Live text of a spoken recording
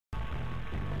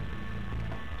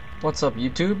What's up,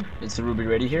 YouTube? It's the Ruby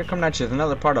Ready here, coming at you with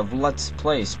another part of Let's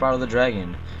Play Spyro the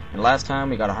Dragon. And last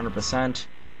time we got 100%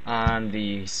 on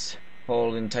the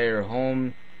whole entire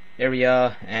home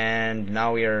area, and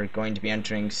now we are going to be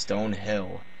entering Stone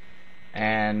Hill.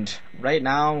 And right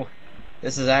now,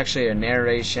 this is actually a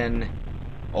narration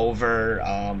over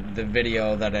the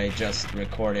video that I just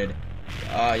recorded.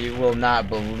 You will not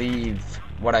believe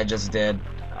what I just did.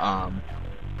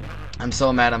 I'm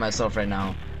so mad at myself right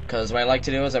now. Because what I like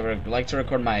to do is I like to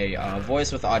record my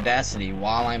voice with Audacity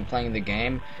while I'm playing the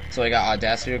game. So I got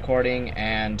Audacity recording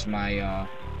and my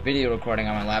video recording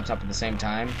on my laptop at the same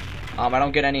time. I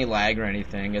don't get any lag or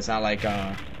anything. It's not like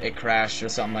it crashed or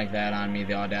something like that on me,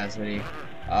 the Audacity.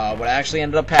 What actually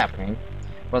ended up happening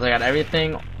was I got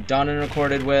everything done and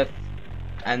recorded with,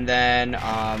 and then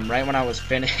right when I was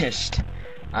finished,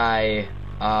 I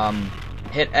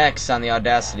hit X on the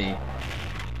Audacity.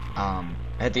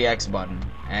 Hit the X button,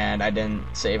 and I didn't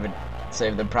save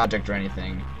the project or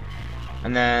anything.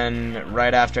 And then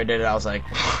right after I did it, I was like,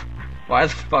 why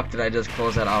the fuck did I just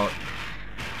close that out?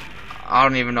 I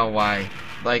don't even know why.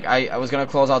 Like, I was gonna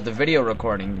close out the video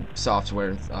recording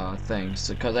software things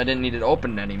because I didn't need it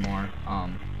opened anymore.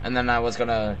 And then I was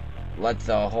gonna let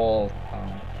the whole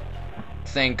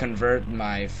thing convert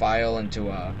my file into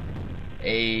a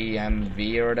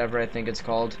AMV or whatever I think it's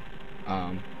called.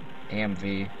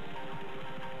 AMV.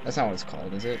 That's not what it's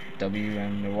called, is it?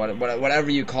 WM or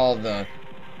whatever you call the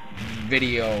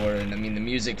video, or I mean the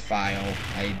music file.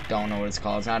 I don't know what it's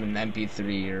called. It's not an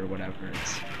MP3 or whatever.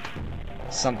 It's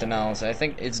something else. I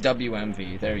think it's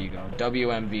WMV. There you go,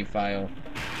 WMV file.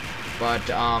 But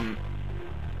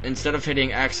instead of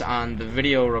hitting X on the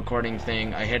video recording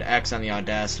thing, I hit X on the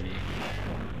Audacity.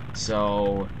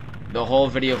 So the whole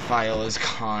video file is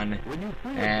gone,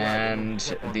 and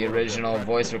the original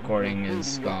voice recording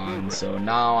is gone. So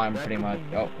now I'm pretty much.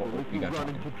 Oh, you got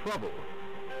trouble.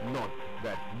 Not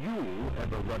that you'll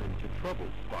ever run into trouble,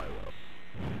 Spyro.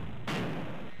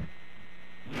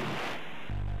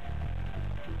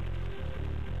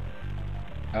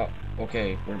 Oh,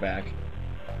 okay, we're back.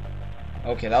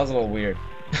 Okay, that was a little weird.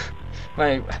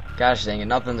 My gosh dang it,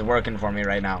 nothing's working for me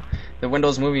right now. The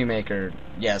Windows Movie Maker,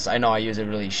 yes, I know I use a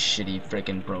really shitty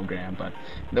freaking program, but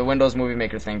the Windows Movie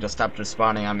Maker thing just stopped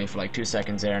responding on me for like 2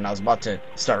 seconds there, and I was about to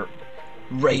start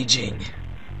raging,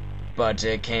 but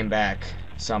it came back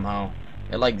somehow.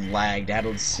 It like lagged. It had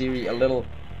a little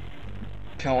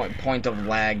point of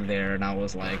lag there, and I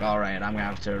was like, alright, I'm gonna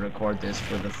have to record this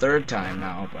for the 3rd time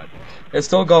now, but it's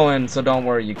still going, so don't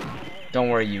worry, you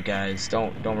guys.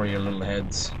 Don't worry your little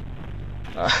heads.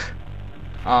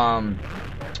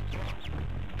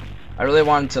 I really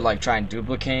wanted to like try and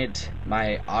duplicate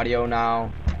my audio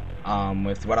now,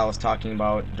 with what I was talking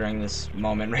about during this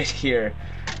moment right here.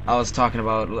 I was talking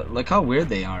about, look how weird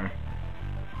they are.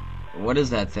 What is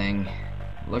that thing?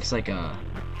 Looks like a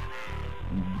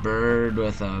bird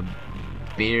with a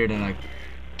beard and a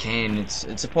cane. It's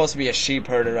supposed to be a sheep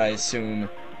herder, I assume.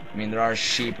 I mean, there are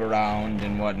sheep around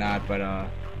and whatnot, but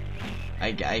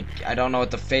I don't know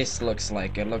what the face looks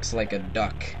like. It looks like a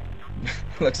duck.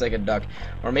 Looks like a duck,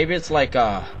 or maybe it's like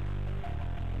Elmer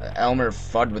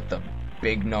Fudd with the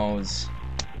big nose.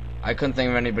 I couldn't think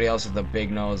of anybody else with a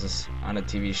big nose on a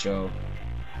TV show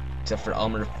except for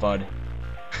Elmer Fudd.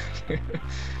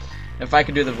 If I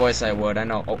could do the voice, I would. I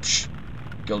know. Oh, shh,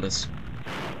 Gildas.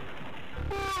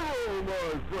 Oh,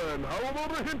 my friend, how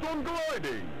about a hint on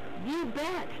gliding? You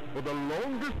bet. For the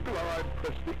longest glide,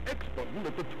 press the X button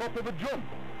at the top of a jump,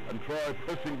 and try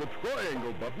pressing the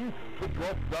triangle button to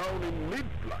drop down in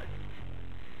mid-flight.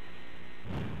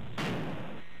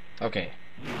 Okay,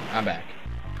 I'm back.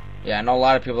 Yeah, I know a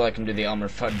lot of people that can do the Elmer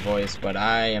Fudd voice, but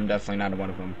I am definitely not one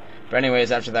of them. But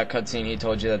anyways, after that cutscene, he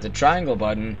told you that the triangle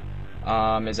button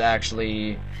is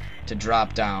actually to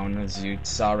drop down, as you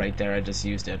saw right there. I just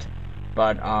used it.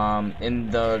 But in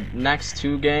the next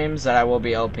 2 games that I will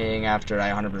be LPing after I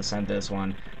 100% this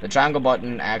one, the triangle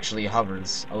button actually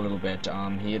hovers a little bit.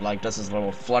 He like does his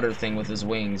little flutter thing with his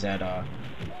wings that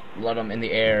let him in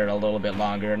the air a little bit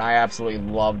longer, and I absolutely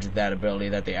loved that ability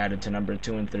that they added to number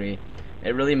 2 and 3.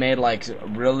 It really made like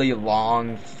really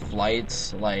long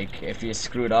flights. Like if you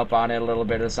screwed up on it a little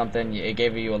bit or something, it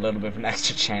gave you a little bit of an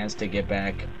extra chance to get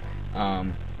back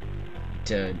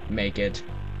to make it.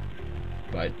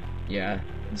 But yeah,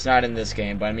 it's not in this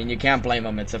game, but I mean, you can't blame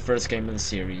them. It's the first game of the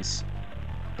series.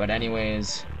 But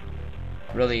anyways,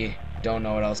 really don't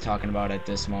know what I was talking about at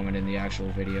this moment in the actual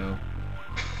video.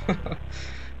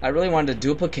 I really wanted to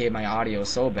duplicate my audio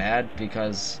so bad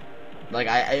because, like,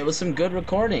 it was some good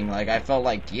recording. Like, I felt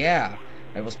like, yeah,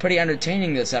 it was pretty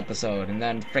entertaining this episode, and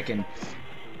then frickin'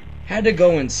 had to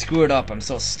go and screw it up. I'm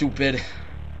so stupid.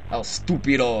 El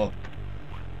stupido.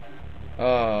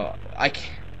 I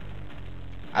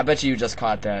bet you just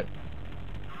caught that.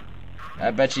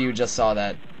 I bet you just saw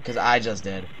that, because I just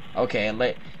did.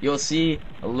 Okay, you'll see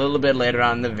a little bit later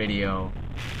on in the video,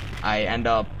 I end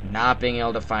up not being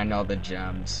able to find all the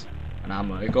gems. And I'm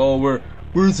like, oh,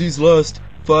 where's these last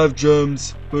 5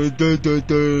 gems?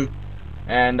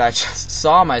 And I just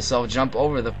saw myself jump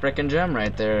over the frickin' gem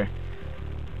right there.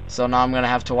 So now I'm gonna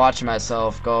have to watch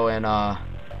myself go and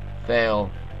fail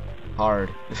hard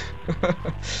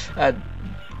at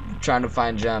trying to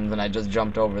find gems, and I just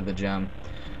jumped over the gem.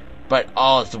 But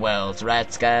all's well, it's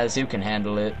rats, guys. You can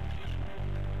handle it.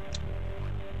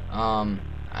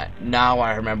 Now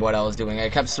I remember what I was doing. I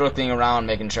kept circling around,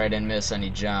 making sure I didn't miss any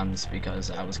gems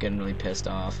because I was getting really pissed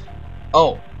off.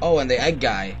 Oh, and the egg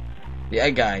guy. The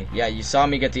egg guy. Yeah, you saw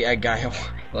me get the egg guy a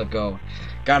while ago.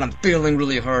 God, I'm feeling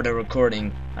really hard at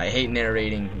recording. I hate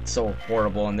narrating. It's so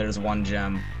horrible. And there's one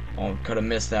gem. Oh, could have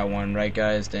missed that one, right,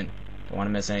 guys? Don't want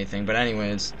to miss anything. But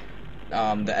anyways,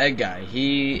 the egg guy.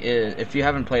 He is. If you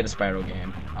haven't played a Spyro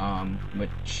game,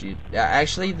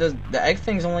 actually the egg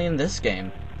thing's only in this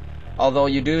game. Although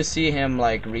you do see him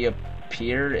like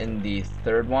reappear in the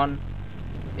third one.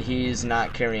 He's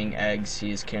not carrying eggs.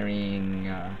 He's carrying.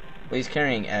 Well, he's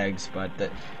carrying eggs, but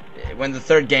when the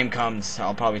third game comes,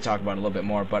 I'll probably talk about it a little bit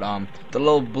more. But the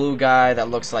little blue guy that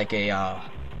looks like a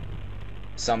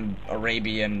some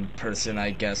Arabian person,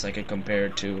 I guess I could compare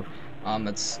it to.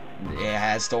 It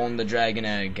has stolen the dragon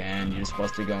egg, and you're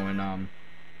supposed to go and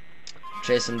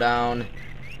chase him down.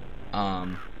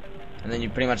 And then you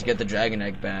pretty much get the dragon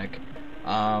egg back.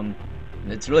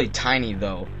 It's really tiny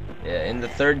though. In the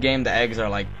third game, the eggs are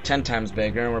like 10 times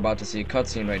bigger, and we're about to see a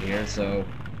cutscene right here. So,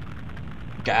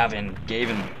 Gavin.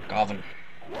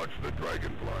 Watch the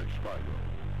dragonfly,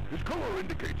 Spyro. His color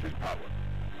indicates his power.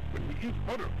 When he eats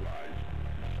butterflies,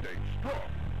 he stays strong.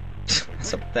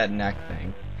 What's up with that neck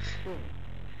thing?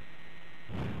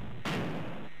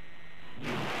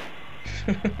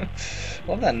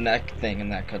 Love that neck thing in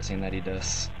that cutscene that he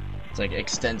does. It's like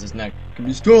extends his neck. Can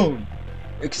be strong.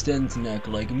 Extends neck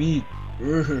like me.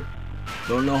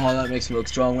 Don't know how that makes me look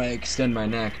strong when I extend my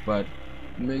neck, but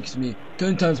it makes me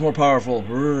 10 times more powerful.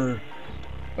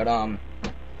 But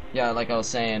yeah, like I was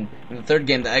saying, in the third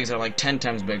game the eggs are like 10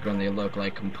 times bigger and they look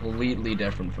like completely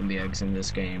different from the eggs in this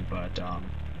game. But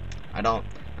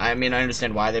I mean, I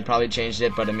understand why they probably changed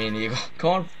it, but I mean, you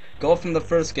go from the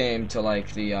first game to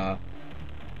like the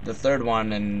third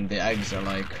one, and the eggs are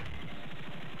like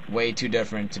way too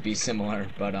different to be similar.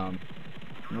 But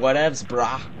whatevs,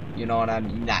 brah. You know what I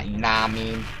mean? Nah, I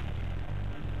mean.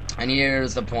 And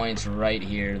here's the points right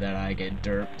here that I get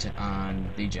derped on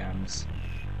the gems.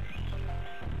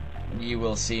 You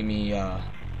will see me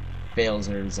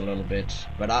failsers a little bit,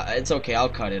 but it's okay. I'll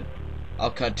cut it. I'll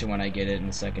cut to when I get it in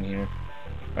a second here.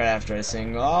 Right after I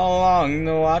sing "All Along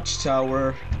the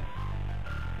Watchtower,"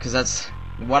 because that's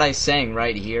what I sang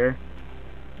right here.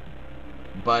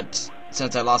 But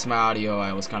since I lost my audio,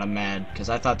 I was kind of mad because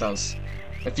I thought that was,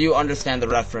 if you understand the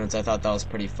reference, I thought that was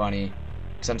pretty funny.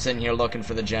 Because I'm sitting here looking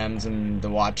for the gems and the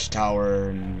watchtower,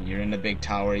 and you're in the big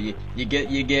tower. You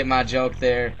get my joke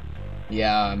there?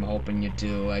 Yeah, I'm hoping you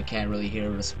do. I can't really hear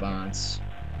a response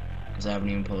because I haven't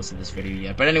even posted this video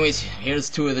yet. But anyways, here's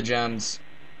 2 of the gems.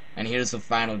 And here's the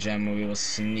final gem where we will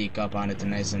sneak up on it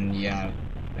nice and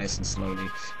slowly.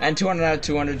 And 200 out of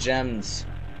 200 gems.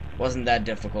 Wasn't that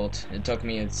difficult. It took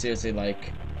me seriously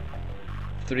like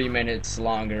 3 minutes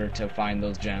longer to find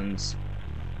those gems.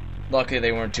 Luckily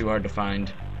they weren't too hard to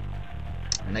find.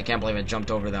 And I can't believe I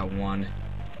jumped over that one.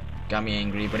 Got me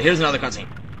angry. But here's another cutscene.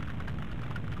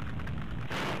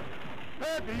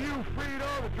 After you freed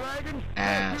all the dragons,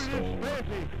 Asshole.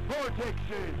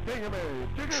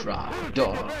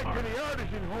 Trapdoor.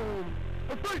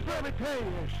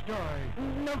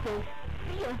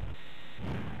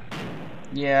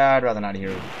 Yeah, I'd rather not hear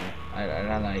it. I'd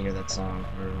rather not hear that song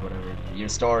or whatever. Your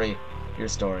story.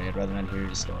 I'd rather not hear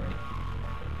your story.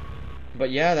 But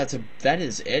yeah, that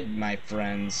is it, my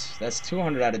friends. That's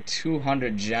 200 out of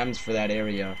 200 gems for that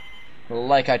area.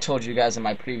 Like I told you guys in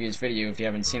my previous video, if you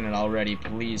haven't seen it already,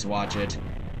 please watch it.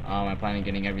 I plan on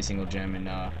getting every single gem in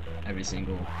every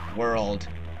single world,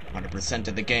 100%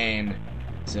 of the game.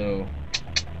 So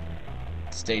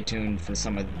stay tuned for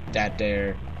some of that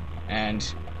there. And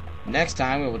next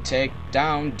time we will take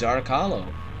down Dark Hollow.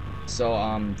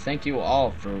 So thank you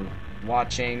all for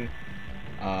watching.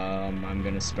 I'm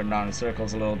gonna spin around in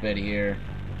circles a little bit here.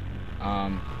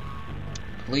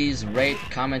 Please rate,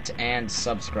 comment, and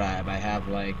subscribe. I have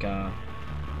like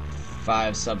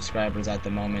 5 subscribers at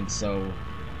the moment, so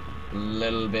a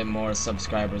little bit more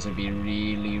subscribers would be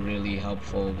really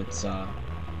helpful. It's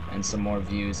and some more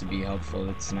views would be helpful.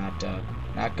 It's not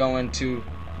going too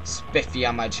spiffy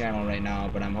on my channel right now,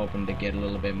 but I'm hoping to get a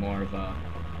little bit more of a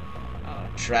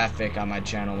traffic on my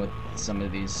channel with some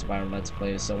of these Spyro Let's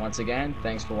Plays. So once again,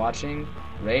 thanks for watching,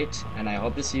 rate, and I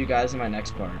hope to see you guys in my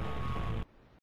next part.